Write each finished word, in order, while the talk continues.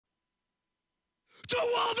To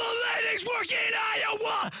all the ladies working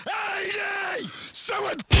Iowa 80,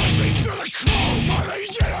 selling pussy to the chrome on the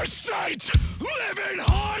interstate, living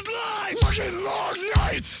hard life, working long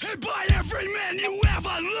nights, and by every man you ever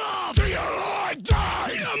loved, till your heart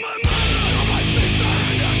died. You're my mother, you're my sister,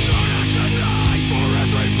 and you're trying tonight. For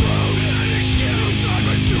every bruise and excuse I've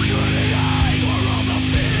been too good at hide. For all the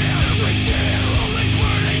fear, every tear, slowly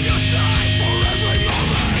burning your side. For every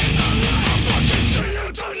moment, it's a lie. I'll fucking see you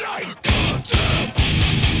tonight. Goddamn.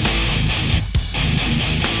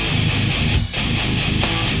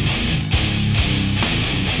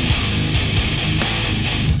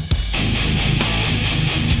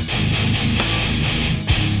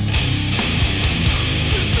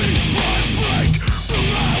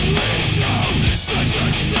 Such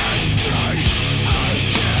a sad state, I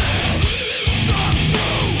can't stop to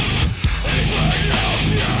even help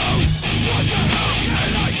you. What the hell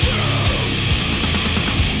can I do?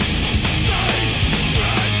 Say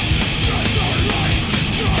that just our life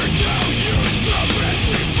turned out used up and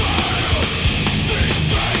defiled. Deep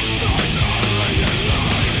banksides are laying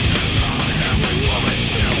alive. Every woman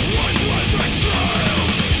still once was a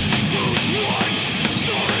child. Who's one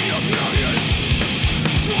story of millions?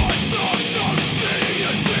 Swan song, city,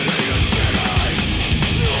 a city, a city.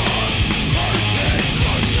 Your heart is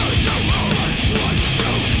closer to ruin. What do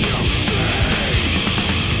you see?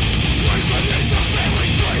 Praise beneath the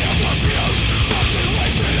failing tree of abuse. Fucking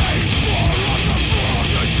wasted age for all the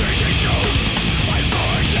fools are changing too. I saw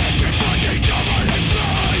a casket fucking covered in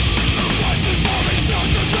flies. Watching mommy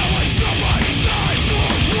tells us that like somebody died for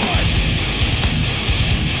what?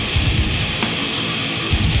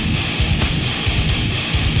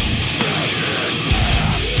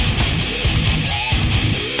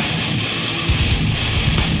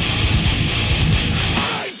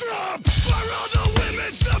 Eyes up for all the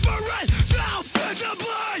women suffering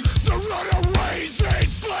self-visibly. The runaways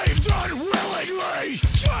enslaved unwillingly.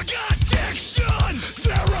 Drug addiction,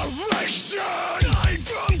 dereliction, dying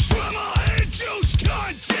from trauma-induced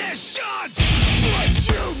conditions. But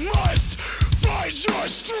you must find your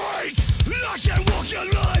strength. I can walk your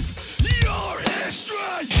life, your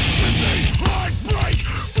history. To see heartbreak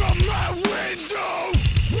from my window.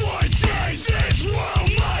 One day this world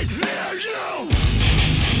might hear you.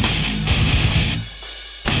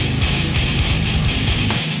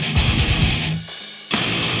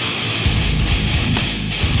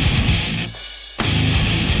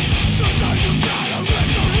 Sometimes you gotta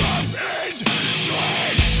lift her up and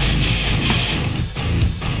drink.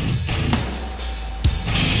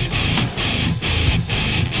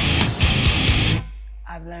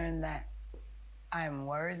 I've learned that I am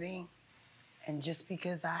worthy, and just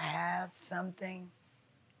because I have something,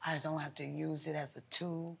 I don't have to use it as a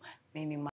tool, meaning